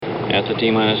At the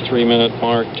T-minus 3-minute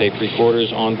mark, tape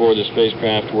recorders on board the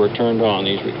spacecraft were turned on.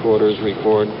 These recorders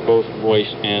record both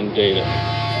voice and data.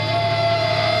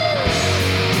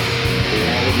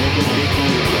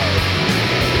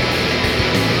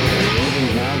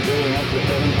 Now building up to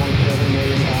 7.7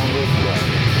 million pounds of thrust.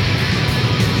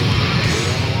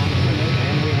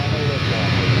 And we have a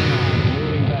liftoff.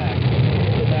 Moving back.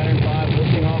 The Saturn V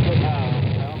lifting off with power.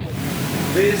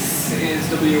 This is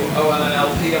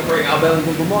WOLNLP operating our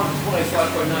Bellingham, Vermont,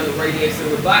 105.9 the radio, so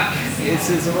we're back. This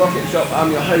is The Rocket Shop.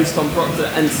 I'm your host, Tom Proctor,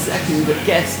 and second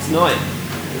guest tonight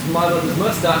is My Mother's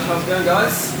Mustache. How's it going,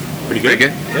 guys? Pretty good.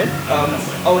 Good.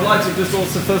 I would like to just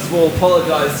also, first of all,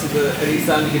 apologise for any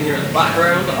sound you can hear in the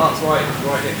background. Art's right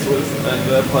next to us, and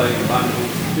they're playing a band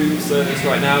called Doom Service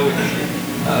right now, which,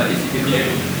 if you can hear,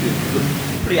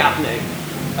 is pretty happening.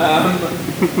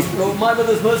 Well, My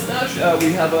Mother's Mustache,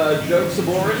 we have Joe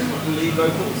Saborin, lead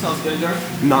vocals. How's it going, Joe?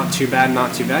 Not too bad.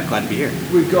 Glad to be here.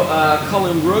 We've got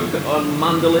Colin Rugg on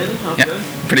mandolin. How's it going?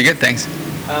 Pretty good, thanks.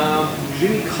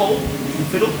 Jimmy Cole on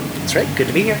fiddle. That's right. Good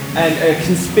to be here. And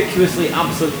conspicuously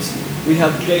absent, we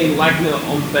have Jane Wagner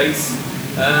on bass.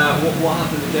 What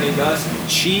happened to Jane, guys?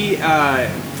 She,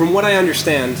 from what I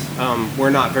understand,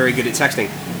 we're not very good at texting.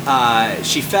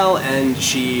 She fell and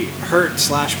she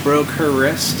hurt/broke her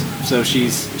wrist, so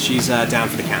she's down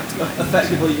for the count.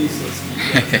 Effectively useless.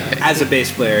 As a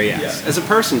bass player, yes. Yeah. As a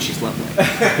person, she's lovely.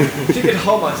 She could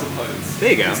hum, I suppose.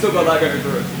 There you go. Still got that going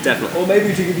through it. Definitely. Or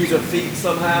maybe she could use her feet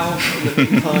somehow in the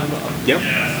meantime. Yep.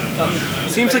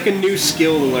 Seems like a new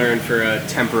skill to learn for a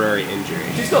temporary injury.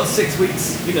 She's got 6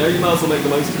 weeks, you might as well make the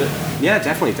most of it. Yeah,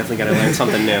 definitely got to learn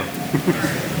something new.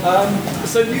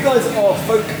 So you guys are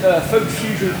folk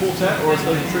fusion quartet, or I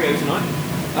suppose a trio tonight.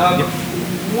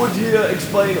 Would you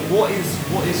explain what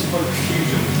is folk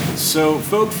fusion? So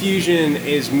folk fusion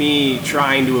is me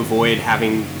trying to avoid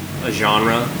having a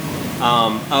genre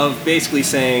of basically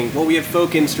saying, well, we have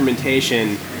folk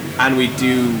instrumentation and we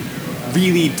do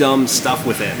really dumb stuff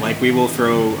with it. Like we will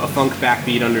throw a funk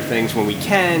backbeat under things when we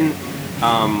can.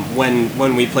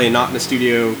 When we play not in the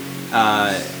studio,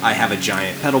 I have a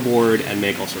giant pedal board and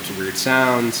make all sorts of weird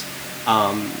sounds.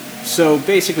 So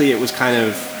basically it was kind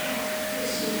of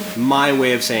my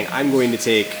way of saying I'm going to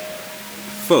take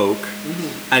folk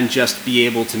and just be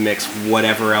able to mix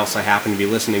whatever else I happen to be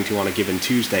listening to on a given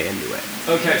Tuesday into it.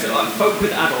 Okay, so like folk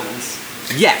with add-ons.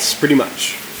 Yes, pretty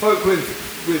much. Folk with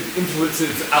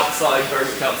influences very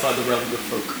much outside the realm of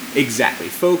folk. Exactly.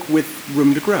 Folk with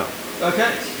room to grow.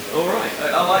 Okay, alright,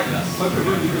 I like that. Folk with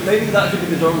room to grow. Maybe that could be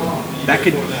the genre. That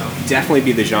could definitely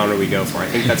be the genre we go for. I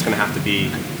think that's going to have to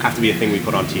be a thing we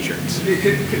put on t-shirts. It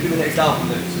could be the next album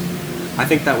then. I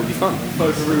think that would be fun. Folk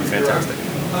with room to grow. Fantastic.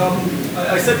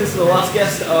 I said this to the last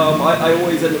guest, I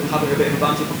always end up having a bit of a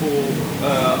banter before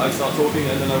I start talking,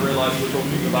 and then I realise we're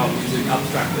talking about music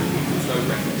abstractly, there's no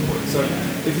reference point. So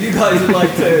if you guys would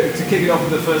like to kick it off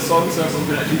with the first song, so everyone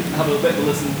can actually have a bit of a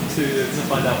listen to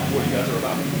find out what you guys are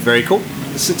about. Very cool.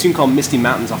 This is a tune called Misty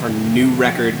Mountains off our new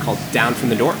record called Down From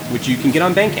The Door, which you can get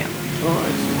on Bandcamp.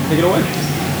 Alright, take it away.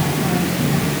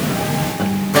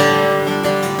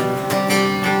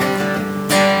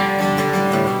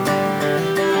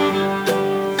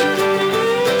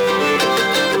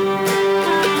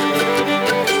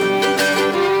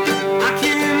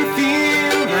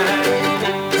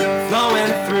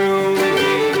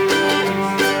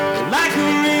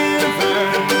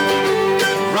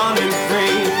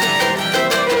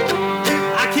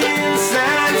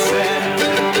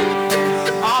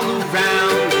 All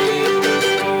around me.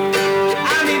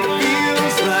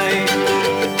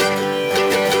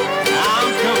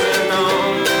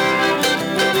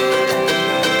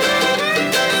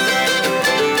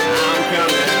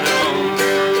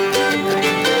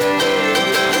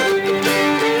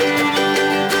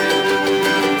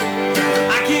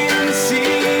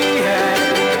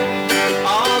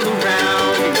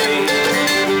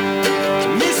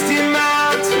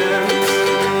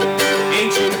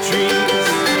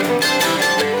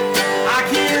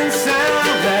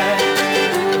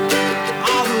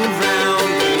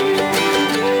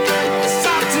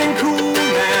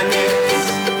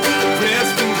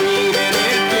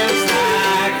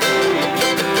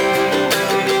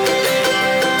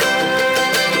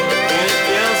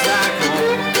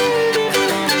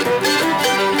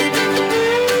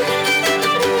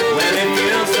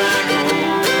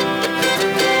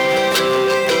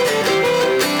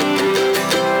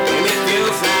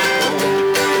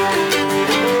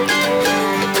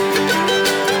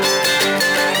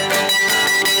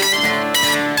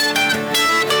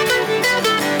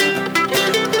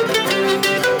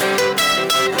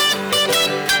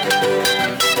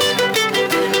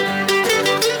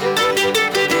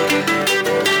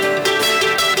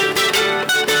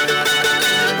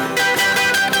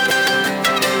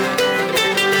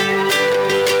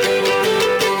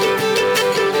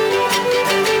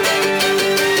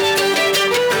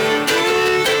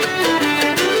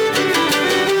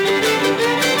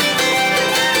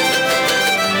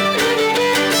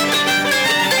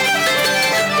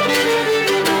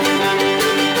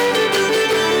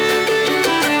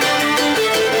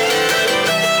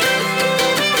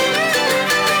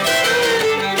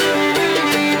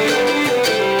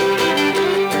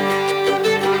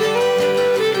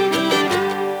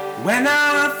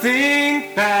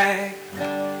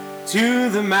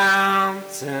 the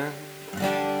mountain,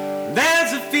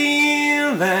 there's a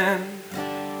feeling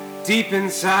deep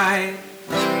inside,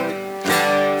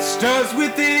 stirs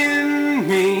within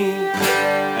me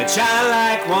a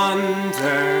childlike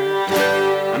wonder,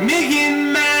 a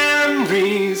million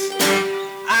memories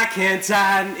I can't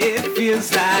hide. It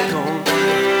feels like home.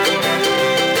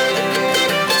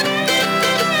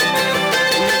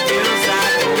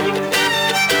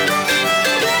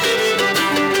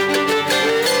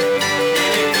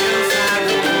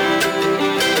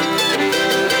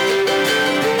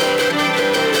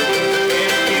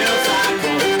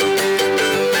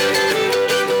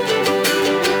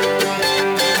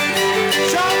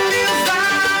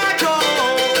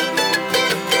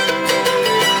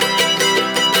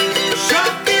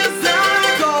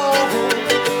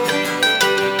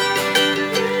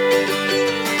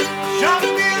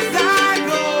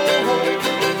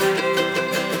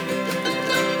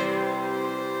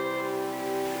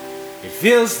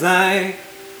 Feels like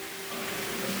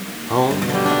home.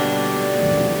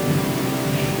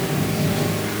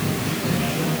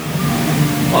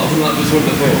 Well, wasn't that just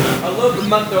wonderful? I love the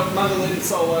mandolin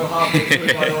solo halfway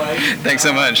through, by the way. Thanks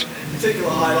so much. Particular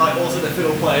highlight, also the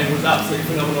fiddle playing was absolutely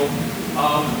phenomenal.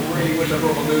 Really wish I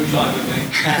brought my moonshine with me.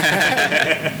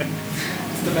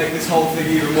 Just to make this whole thing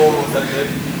even more authentic.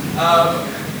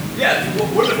 Yeah,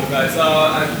 wonderful guys.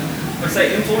 I'd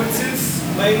say influences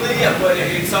mainly, yeah, but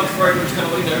it sounds very much kind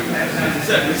of, you know, as you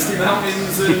said, Misty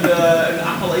Mountains and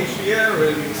Appalachia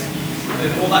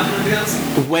and all that kind of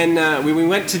jazz. When we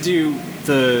went to do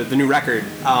the new record,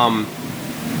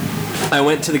 I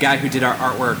went to the guy who did our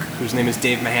artwork, whose name is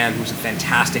Dave Mahan, who's a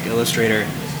fantastic illustrator,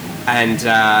 and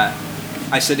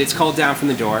I said, it's called Down from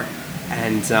the Door,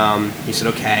 and he said,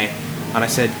 okay, and I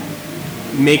said,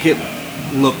 make it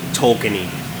look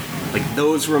Tolkien-y. Like,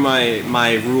 those were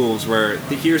my rules, where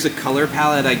here's a color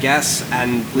palette, I guess,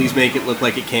 and please make it look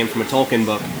like it came from a Tolkien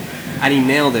book. And he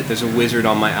nailed it. There's a wizard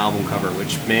on my album cover,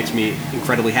 which makes me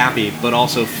incredibly happy, but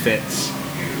also fits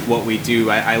what we do.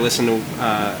 I listen to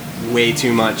way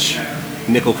too much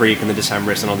Nickel Creek and the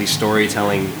Decemberists and all these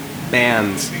storytelling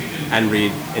bands, and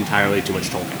read entirely too much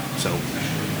Tolkien. So,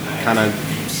 kind of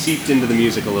seeped into the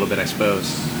music a little bit, I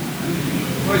suppose.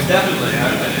 Most definitely.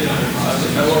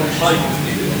 I love it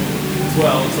as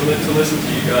well to listen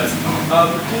to you guys.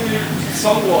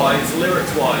 Song-wise,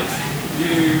 lyrics-wise, do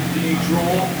you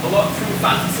draw a lot from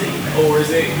fantasy, or is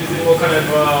it more kind of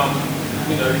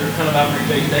you know, your kind of average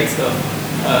day-to-day stuff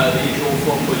that you draw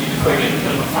from, but you just bring in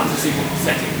kind of a fantasy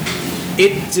setting?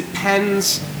 It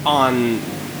depends on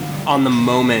the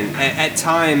moment. At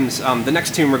times, the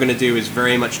next tune we're going to do is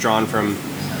very much drawn from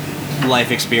life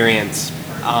experience,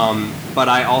 but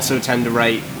I also tend to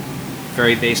write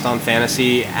very based on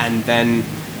fantasy, and then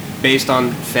based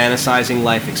on fantasizing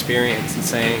life experience and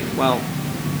saying, well,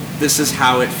 this is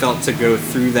how it felt to go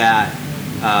through that,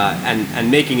 and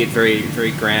making it very,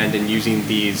 very grand, and using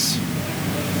these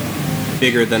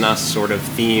bigger than us sort of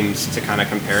themes to kind of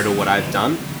compare to what I've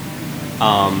done.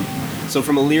 So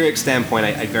from a lyric standpoint,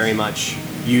 I very much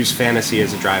use fantasy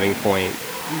as a driving point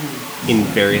in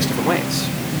various different ways.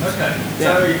 Okay.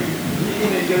 Yeah. So, you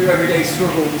know, your everyday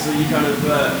struggles, so you kind of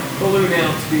balloon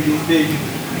out to do these big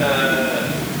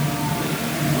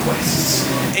quests.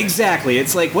 Exactly.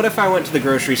 It's like, what if I went to the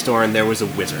grocery store and there was a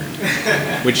wizard?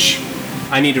 Which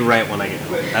I need to write when I get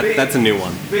home. That's a new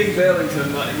one. Being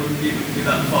Burlington, that wouldn't even be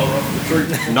that far off the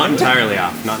truth. Not entirely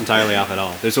off. Not entirely off at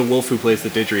all. There's a wolf who plays the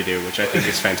didgeridoo, which I think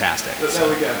is fantastic. But there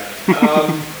we go.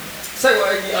 So,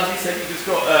 as you said, you just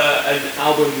got an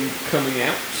album coming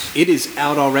out. It is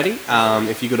out already.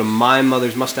 If you go to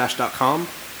mymothersmustache.com,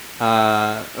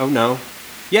 oh no.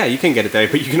 Yeah, you can get it there,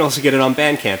 but you can also get it on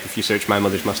Bandcamp if you search My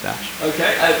Mother's Mustache.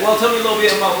 Okay, well, tell me a little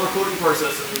bit about the recording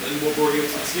process and what brought you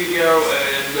into the studio,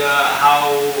 and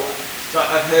how. So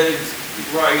I've heard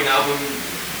writing an album,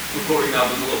 recording an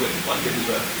album is a little bit like giving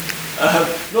birth.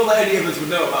 Not that any of us would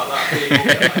know about that being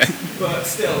organised, but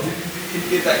still, did you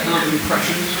get that kind of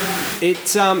impression?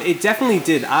 It definitely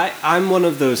did. I'm one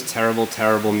of those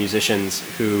terrible musicians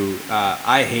who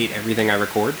I hate everything I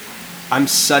record. I'm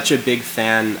such a big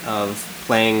fan of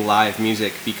playing live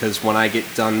music, because when I get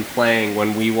done playing,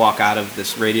 when we walk out of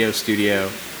this radio studio,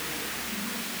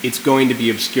 it's going to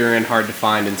be obscure and hard to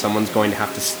find, and someone's going to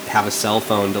have a cell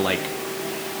phone to like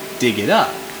dig it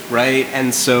up, right?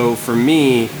 And so for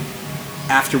me,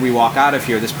 after we walk out of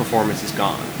here, this performance is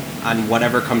gone, and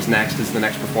whatever comes next is the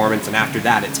next performance, and after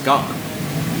that it's gone.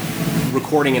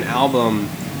 Recording an album,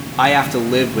 I have to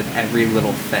live with every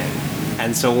little thing,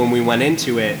 and so when we went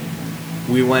into it,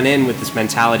 we went in with this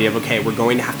mentality of, okay, we're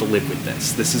going to have to live with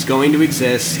this. This is going to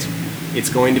exist. It's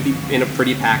going to be in a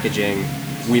pretty packaging.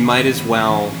 we might as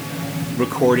well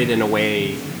record it in a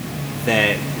way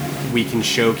that we can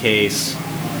showcase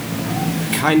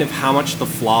kind of how much the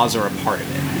flaws are a part of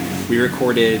it. We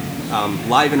recorded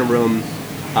live in a room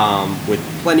with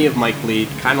plenty of mic bleed,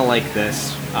 kind of like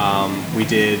this. We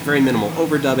did very minimal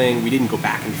overdubbing. We didn't go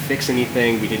back and fix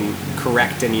anything. We didn't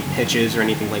correct any pitches or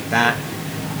anything like that.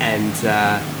 And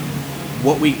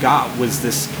what we got was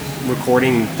this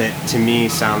recording that to me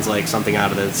sounds like something out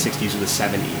of the 60s or the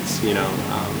 70s. You know,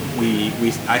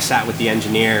 I sat with the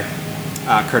engineer,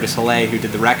 Curtis Halley, who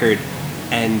did the record,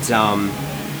 and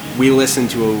we listened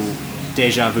to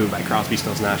Deja Vu by Crosby,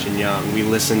 Stills, Nash & Young. We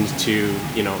listened to,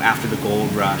 you know, After the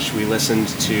Gold Rush. We listened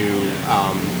to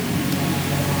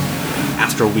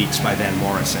Astral Weeks by Van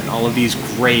Morrison. All of these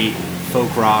great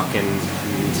folk rock and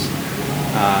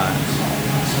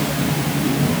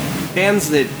bands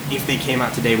that, if they came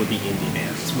out today, would be indie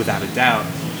bands, without a doubt.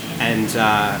 And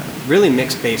really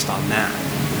mixed based on that.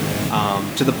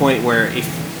 To the point where if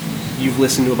you've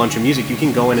listened to a bunch of music, you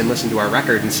can go in and listen to our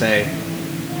record and say,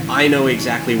 I know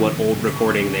exactly what old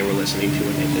recording they were listening to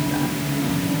when they did that.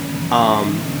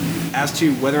 As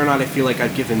to whether or not I feel like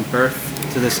I've given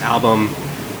birth to this album,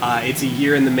 it's a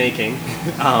year in the making.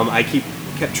 I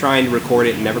kept trying to record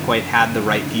it and never quite had the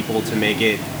right people to make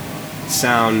it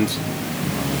sound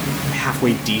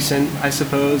halfway decent, I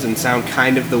suppose, and sound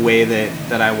kind of the way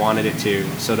that I wanted it to.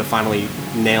 So to finally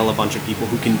nail a bunch of people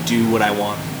who can do what I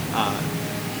want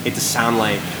it to sound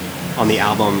like on the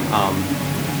album,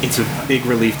 it's a big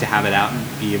relief to have it out and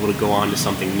be able to go on to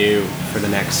something new for the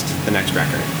next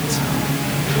record. So.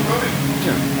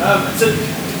 So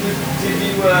did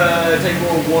you take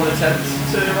more than one attempt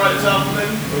to write this album then,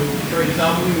 or create this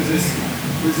album? Was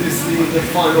this the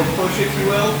final push, if you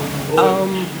will,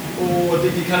 or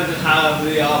did you kind of just have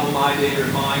the album idea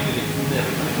in mind and it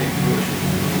never kind of came to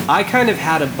fruition? I kind of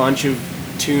had a bunch of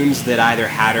tunes that either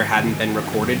had or hadn't been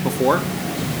recorded before,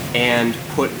 and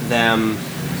put them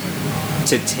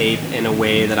to tape in a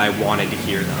way that I wanted to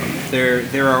hear them.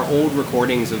 There are old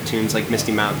recordings of tunes like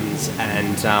Misty Mountains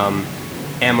and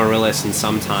Amaryllis and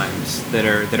Sometimes that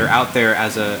are out there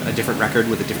as a different record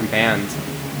with a different band,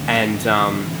 and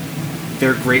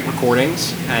they're great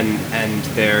recordings, and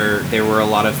they were a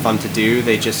lot of fun to do.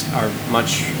 They just are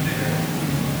much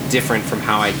different from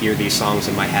how I hear these songs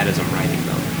in my head as I'm writing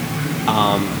them.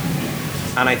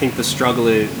 And I think the struggle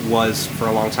was for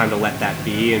a long time to let that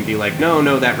be and be like,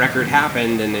 no, that record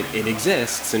happened and it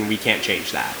exists and we can't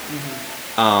change that.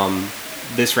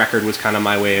 Mm-hmm. This record was kind of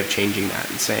my way of changing that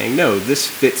and saying, no, this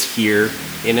fits here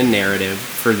in a narrative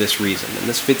for this reason, and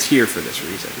this fits here for this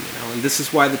reason, you know, and this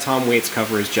is why the Tom Waits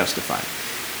cover is justified.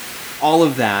 All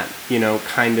of that, you know,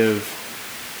 kind of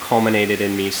culminated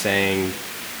in me saying,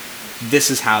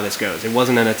 this is how this goes. It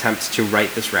wasn't an attempt to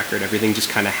write this record. Everything just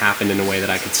kind of happened in a way that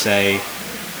I could say,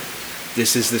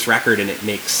 this is this record and it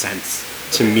makes sense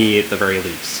to me at the very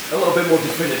least. A little bit more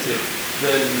definitive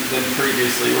than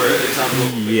previously, where it sounds a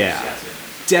little bit scattered.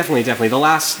 Definitely. The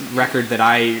last record that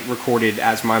I recorded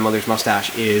as My Mother's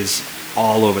Mustache is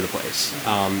all over the place.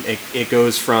 It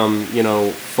goes from, you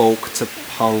know, folk to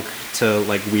punk to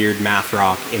like weird math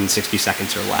rock in 60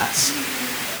 seconds or less,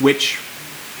 which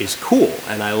is cool,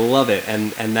 and I love it.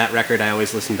 And that record, I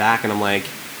always listen back and I'm like,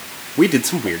 we did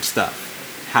some weird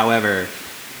stuff. However,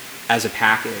 as a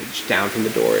package, Down from the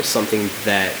Door is something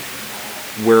that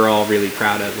we're all really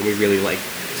proud of and we really like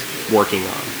working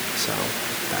on. So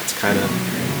that's kind of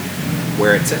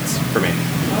where it sits for me.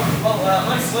 Well,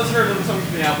 let's hear another song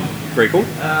from the album. Very cool.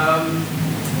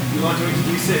 You'd like to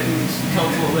introduce it and tell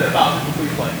us a little bit about it before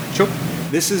you play? Sure.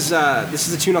 This is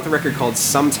a tune off the record called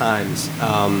Sometimes,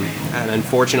 and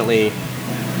unfortunately,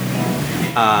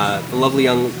 the lovely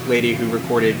young lady who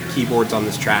recorded keyboards on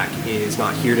this track is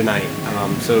not here tonight.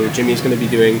 So Jimmy's going to be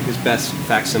doing his best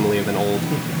facsimile of an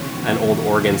old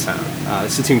organ sound.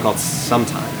 It's a tune called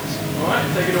Sometimes. All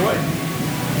right, take it away.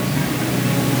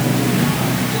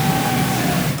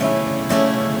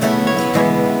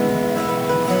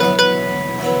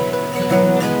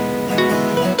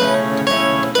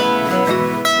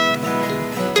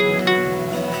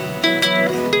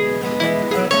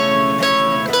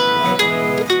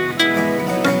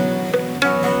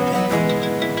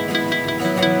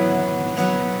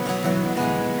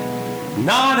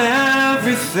 Not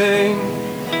everything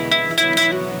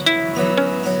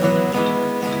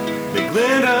that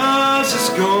glitters is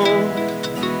gold.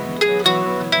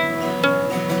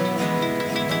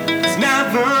 It's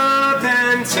never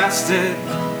been tested,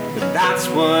 but that's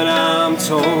what I'm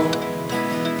told.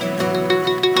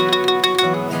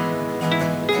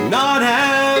 Not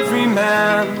every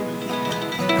man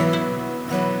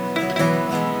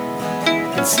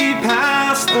can see past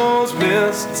past those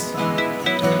mists.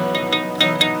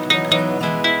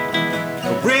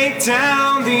 We'll break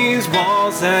down these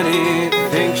walls that it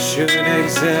thinks should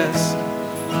exist.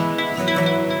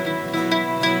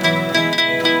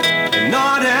 And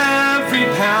not every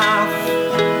path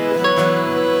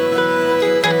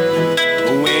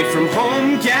away from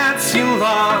home gets you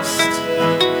lost.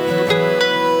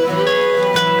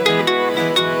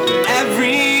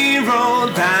 Every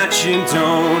road that you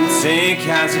don't take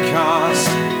has a cost.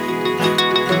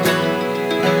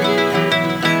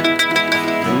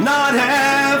 And not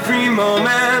every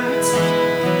moment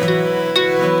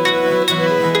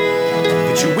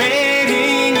that you're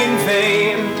waiting in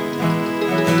vain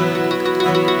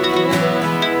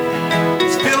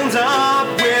is filled up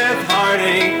with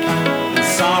heartache and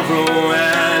sorrow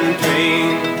and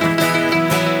pain.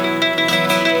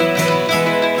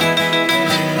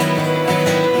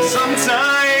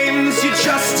 Sometimes you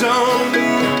just don't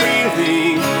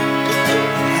really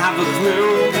have a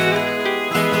clue.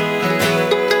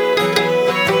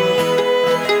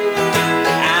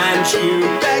 And you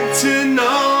beg to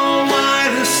know why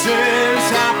this is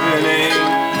happening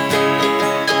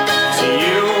to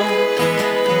you.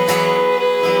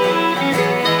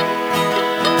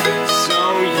 So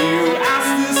you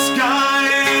ask the sky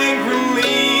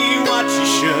angrily what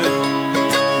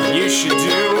you should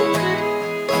do.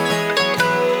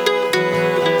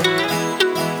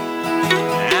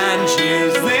 And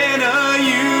years later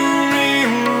you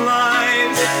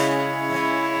realize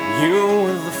you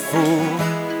were the fool.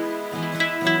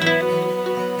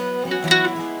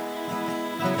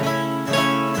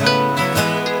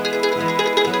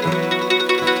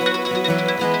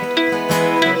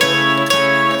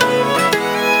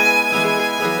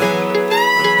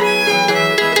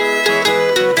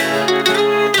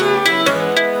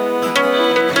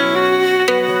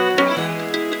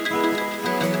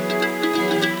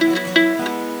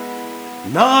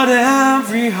 Not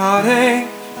every heartache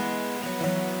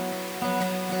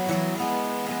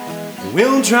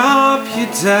will drop you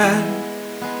dead.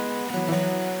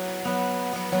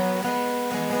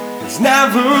 It's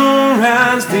never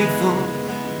as lethal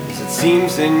as it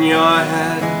seems in your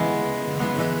head.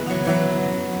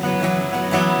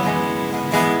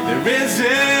 There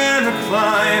isn't a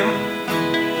climb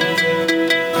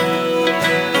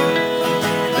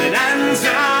that ends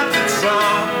at the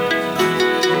top.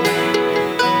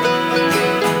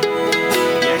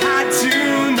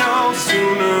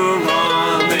 Sooner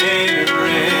or later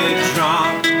it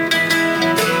dropped.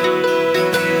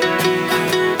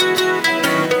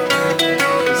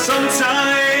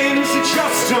 Sometimes you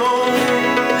just don't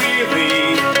really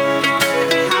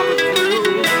have a clue.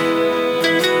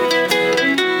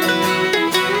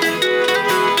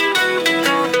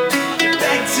 You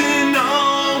beg to know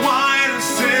why this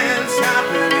is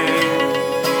happening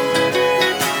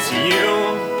to you.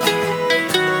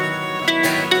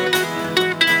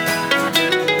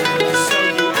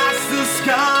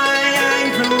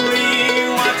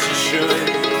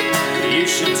 You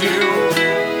should do.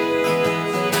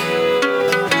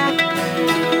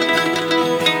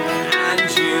 And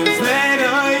years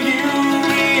later you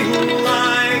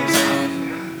realize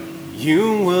you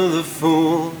were the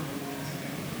fool.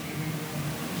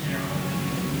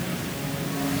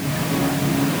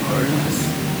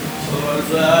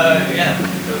 Yeah,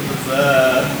 it was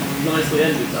nicely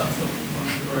ended, that song.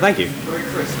 Thank you. Very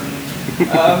crisp.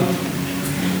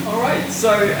 Alright, so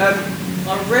I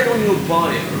read on your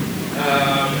bio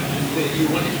that you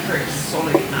wanted to create a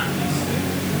sonic atmosphere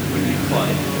when you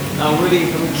play. Now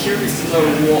I'm curious to know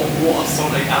what a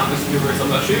sonic atmosphere is.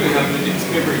 I'm assuming you haven't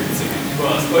experienced it, but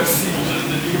I suppose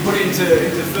you can put it into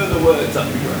further words,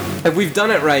 that'd be great. If we've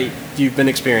done it right, you've been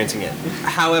experiencing it.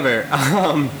 However,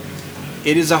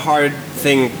 it is a hard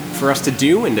thing for us to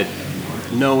do and to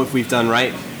know if we've done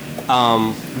right.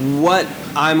 What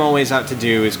I'm always out to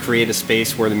do is create a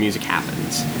space where the music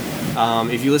happens.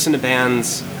 If you listen to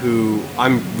bands who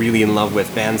I'm really in love with,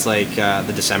 bands like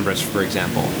the Decemberists, for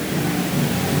example,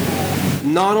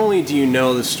 not only do you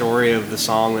know the story of the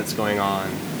song that's going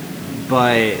on,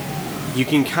 but you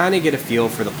can kind of get a feel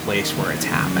for the place where it's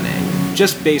happening,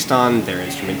 just based on their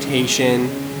instrumentation,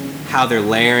 how they're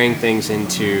layering things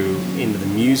into the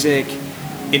music.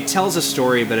 It tells a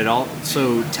story, but it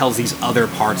also tells these other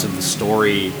parts of the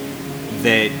story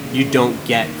that you don't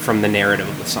get from the narrative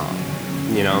of the song.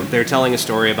 You know, they're telling a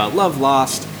story about love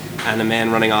lost and a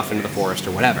man running off into the forest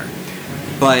or whatever.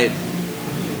 But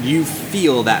you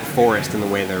feel that forest in the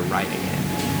way they're writing it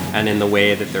and in the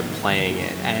way that they're playing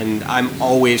it. And I'm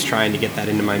always trying to get that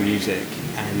into my music.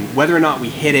 And whether or not we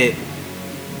hit it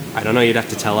I don't know. You'd have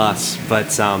to tell us. But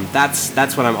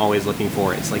that's what I'm always looking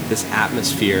for. It's like this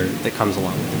atmosphere that comes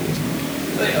along with the music.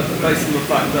 Based on the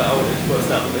fact that I wanted to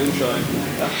burst out the moonshine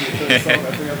after the first song,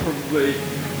 I think that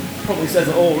probably says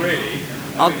it all, really.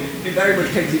 I mean, it very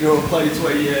much takes you to a place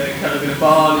where you're kind of in a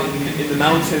barn in the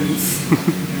mountains,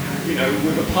 you know,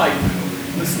 with a pipe,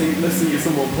 listening to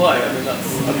someone play. I mean, I'm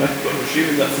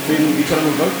assuming that's the feeling you're trying to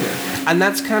evoke here. And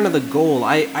that's kind of the goal.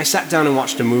 I sat down and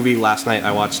watched a movie last night.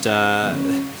 I watched a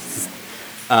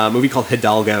movie called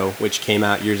Hidalgo, which came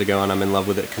out years ago, and I'm in love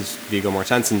with it because Viggo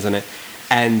Mortensen's in it.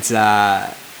 And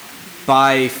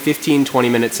by 15-20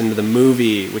 minutes into the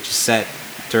movie, which is set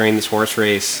during this horse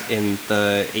race in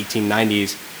the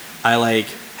 1890s, I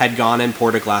had gone and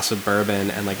poured a glass of bourbon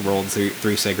and rolled through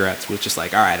 3 cigarettes. Was just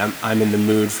like, all right, I'm in the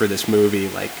mood for this movie.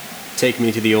 Take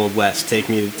me to the Old West. Take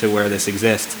me to where this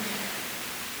exists.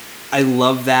 I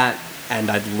love that, and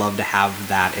I'd love to have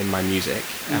that in my music.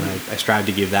 And I strive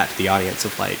to give that to the audience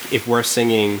of if we're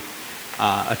singing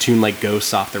a tune like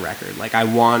Ghosts off the record, I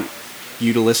want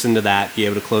you to listen to that, be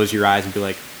able to close your eyes and be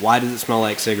like, why does it smell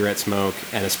like cigarette smoke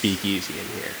and a speakeasy in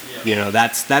here? Yeah. You know,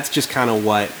 that's just kind of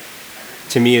what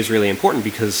to me is really important,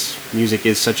 because music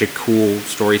is such a cool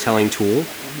storytelling tool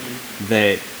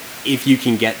that if you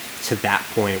can get to that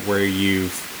point where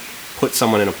you've put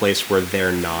someone in a place where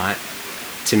they're not,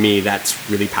 to me that's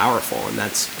really powerful, and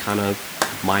that's kind of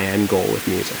my end goal with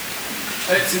music.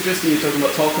 It's interesting you're talking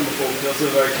about Tolkien before, because that's a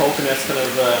very Tolkien-esque kind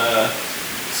of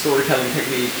storytelling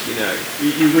technique. You know,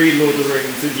 you read Lord of the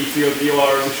Rings and you feel that you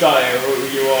are in the Shire, or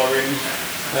you are in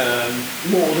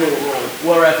Mordor, or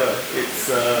wherever.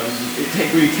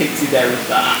 It really takes you there into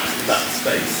that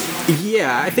space.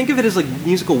 Yeah, I think of it as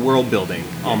musical world building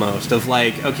almost. Of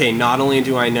okay, not only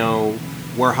do I know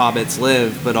where hobbits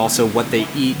live, but also what they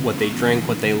eat, what they drink,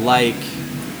 what they like.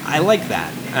 I like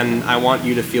that, and I want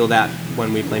you to feel that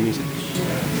when we play music.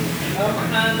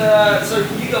 So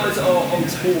you guys are on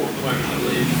tour at the moment, I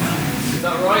believe. Is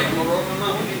that right? Am I wrong on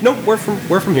that one? Nope,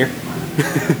 we're from here.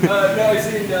 No, I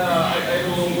see. I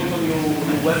looked on your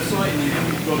website, and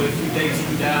you've got a few dates you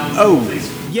can down.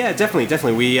 Oh, yeah,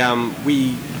 definitely.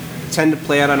 We tend to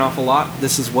play out an awful lot.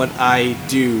 This is what I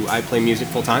do. I play music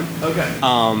full time. Okay.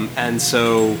 And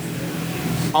so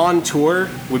on tour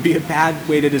would be a bad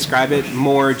way to describe it.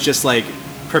 More just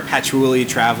perpetually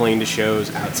traveling to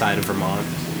shows outside of Vermont.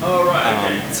 Oh,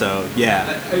 right, okay. So,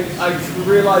 yeah. I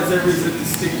realize there is a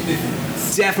distinct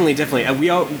difference. Definitely.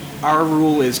 Our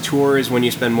rule is tour is when you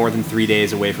spend more than 3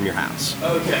 days away from your house.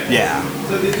 Okay. Yeah.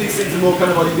 So these things are more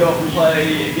kind of you go off and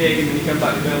play a gig and then you come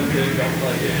back to Birmingham and go and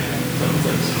play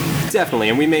it. Definitely,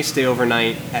 and we may stay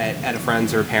overnight at a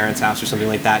friend's or a parent's house or something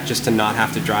like that, just to not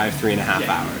have to drive 3.5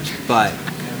 hours. But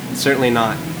certainly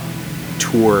not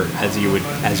tour as you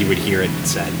would hear it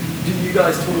said. Do you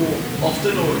guys tour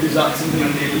often, or is that something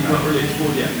that you've not really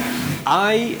explored yet?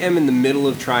 I am in the middle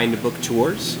of trying to book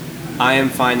tours. I am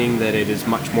finding that it is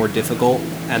much more difficult,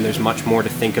 and there's much more to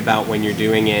think about when you're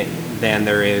doing it than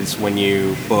there is when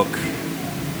you book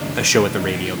a show at the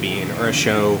Radio Bean or a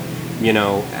show,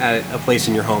 at a place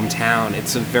in your hometown.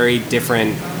 It's a very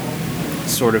different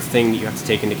sort of thing that you have to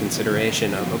take into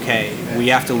consideration of, okay, we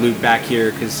have to loop back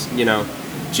here because,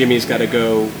 Jimmy's got to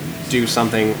go do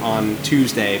something on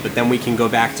Tuesday, but then we can go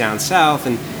back down south,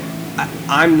 and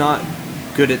I'm not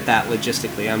good at that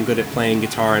logistically. I'm good at playing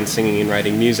guitar and singing and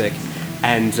writing music,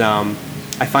 and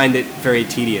I find it very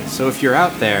tedious. So if you're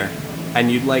out there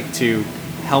and you'd like to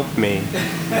help me,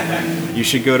 you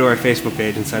should go to our Facebook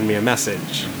page and send me a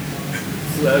message.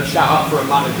 So shout out for a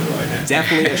manager right now.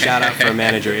 Definitely a shout out for a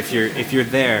manager. If you're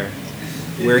there,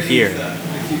 we're here.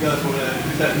 If you guys want to,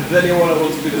 if anyone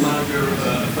wants to be the manager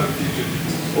of Folk Fusion,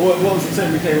 or what was the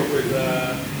term we came up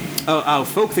with?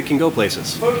 Folk that can go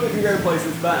places. Folk that can go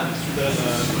places band. Then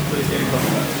please get in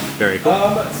contact. Very cool.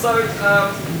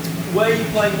 Where are you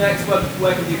playing next?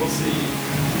 Where can people see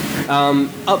you?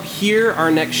 Up here,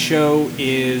 our next show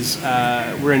is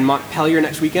we're in Montpelier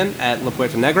next weekend at La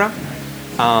Puerta Negra.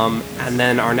 And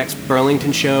then our next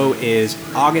Burlington show is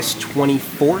August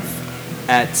 24th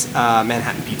at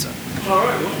Manhattan Pizza. All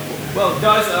right, wonderful. Well,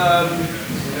 guys,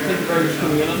 thank you very much for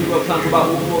coming in. I think we'll plan for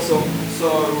about one more song.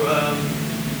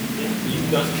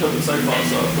 You guys have killed it so far,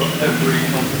 so I've got every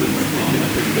confidence that you can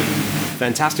pick it.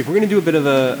 Fantastic. We're going to do a bit of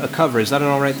a cover. Is that an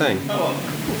all right thing? Oh,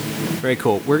 cool. Very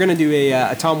cool. We're going to do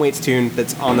a Tom Waits tune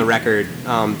that's on the record.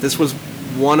 This was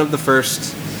one of the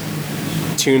first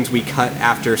tunes we cut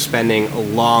after spending a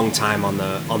long time on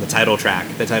the title track.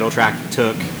 The title track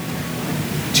took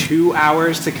 2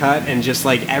 hours to cut, and just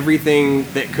everything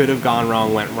that could have gone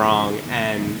wrong went wrong,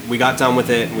 and we got done with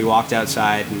it and we walked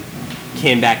outside and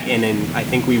came back in, and I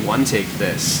think we one-taked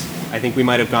this I think we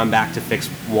might have gone back to fix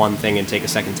one thing and take a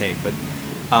second take, but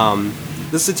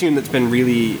this is a tune that's been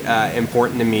really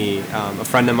important to me. A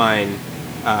friend of mine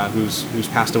who's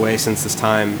passed away since this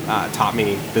time taught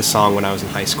me this song when I was in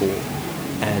high school,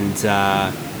 and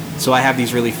so I have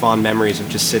these really fond memories of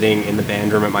just sitting in the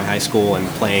band room at my high school and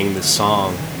playing this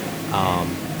song,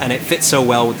 and it fits so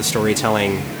well with the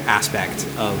storytelling aspect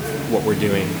of what we're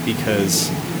doing because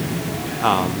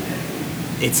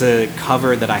it's a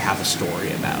cover that I have a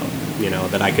story about,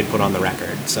 that I could put on the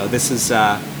record. So this is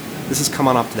Come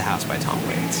On Up to the House by Tom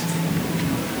Waits.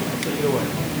 Take it away.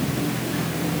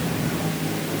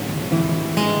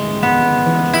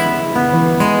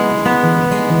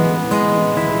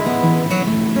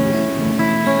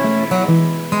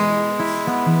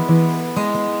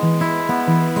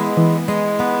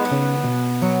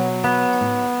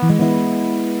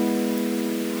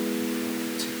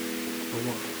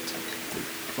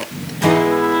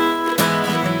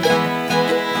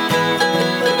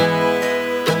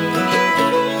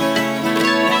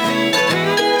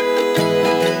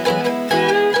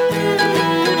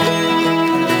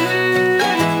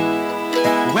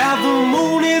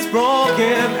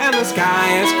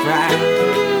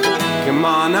 Come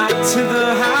on up to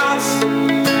the house.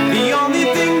 The only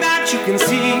thing that you can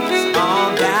see is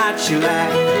all that you lack.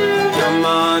 Come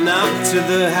on up to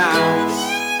the house.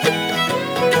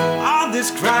 All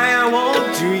this crying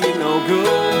won't do you no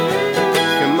good.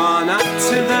 Come on up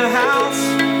to the house.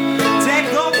 Take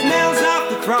those nails off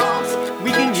the cross.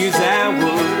 We can use that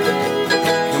wood.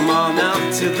 Come on up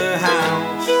to the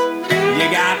house. You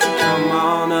got to come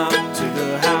on up to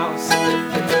the house.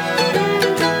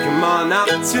 Come on up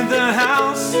to the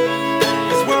house.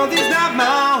 This world is not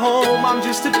my home, I'm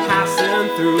just a passing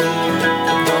through.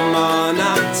 Come on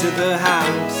up to the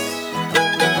house.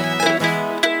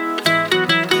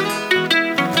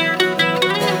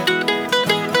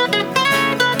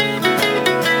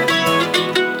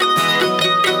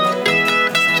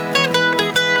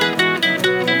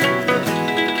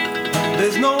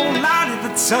 There's no light at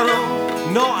the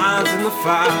tunnel, no eyes in the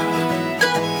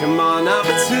fire. Come on up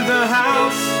to the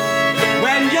house.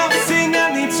 When your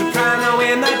singer needs soprano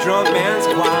in that drunk man's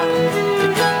choir.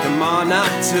 Come on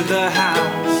up to the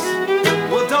house.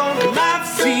 Well, don't life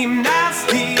seem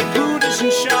nasty, brutish and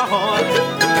short.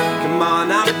 Come on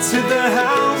up to the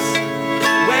house.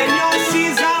 When your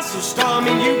seas are so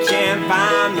stormy you can't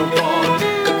find no port.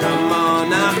 Come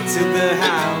on up to the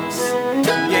house.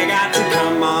 You got to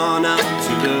come on up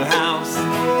to the house.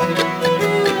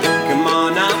 Come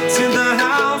on up to the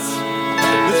house.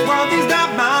 This world is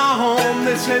not my home,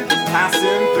 this is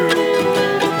passing through.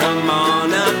 Come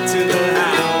on up to the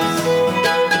house.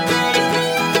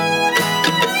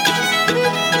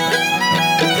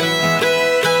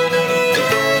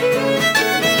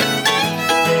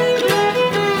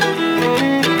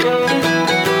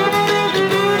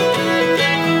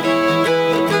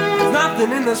 There's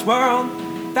nothing in this world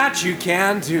that you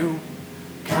can do.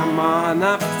 Come on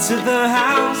up to the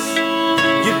house.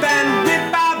 You've been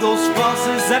bit by those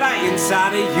forces that are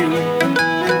inside of you.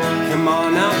 Come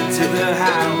on up to the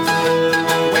house.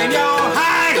 When you're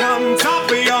high on top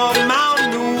of your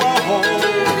mountain wall.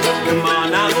 Come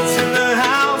on up to the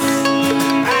house.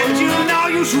 And you know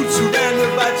you should surrender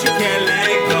but you can't let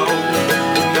it go.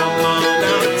 Come on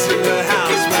up to the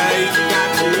house where you got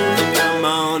to. Come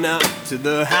on up to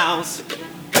the house.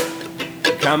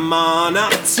 Come on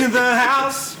up to the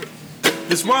house.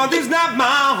 This world is not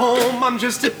my home, I'm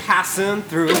just a passing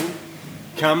through.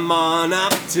 Come on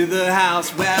up to the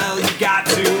house, well you got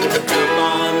to. Come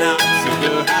on up to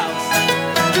the house.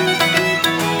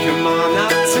 Come on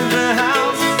up to the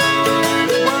house.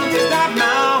 This world is not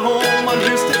my home, I'm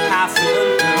just a passing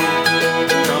through.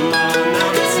 Come on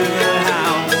up to the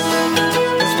house.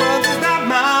 This world is not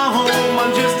my home,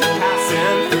 I'm just a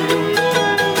passing through.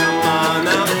 Come on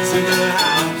up to the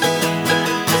house.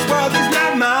 This world is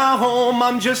not my home,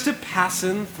 I'm just a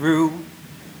passing through.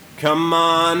 Come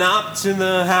on up to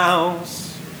the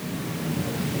house.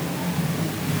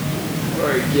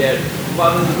 Very good.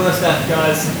 Well, the first step,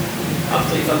 guys.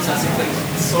 Absolutely fantastic.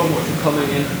 Thanks so much for coming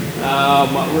in.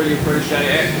 I really appreciate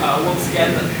it. Once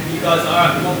again, you guys are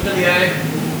at Montpellier.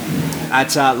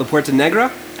 At La Puerta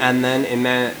Negra, and then in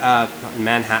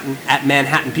Manhattan, at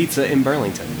Manhattan Pizza in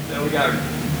Burlington. There we go.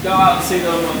 Go out and see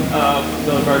them.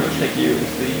 They'll very much take you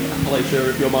into the Appalachia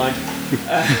of your mind.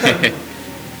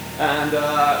 And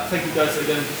thank you guys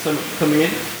again so much for coming in.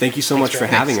 Thank you so much for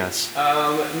having us.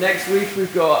 Next week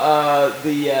we've got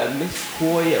the Miss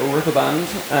Coy River Band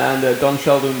and Don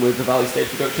Sheldon with the Valley Stage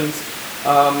Productions.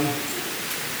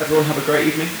 Everyone have a great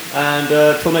evening, and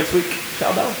till next week,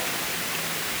 ciao bell.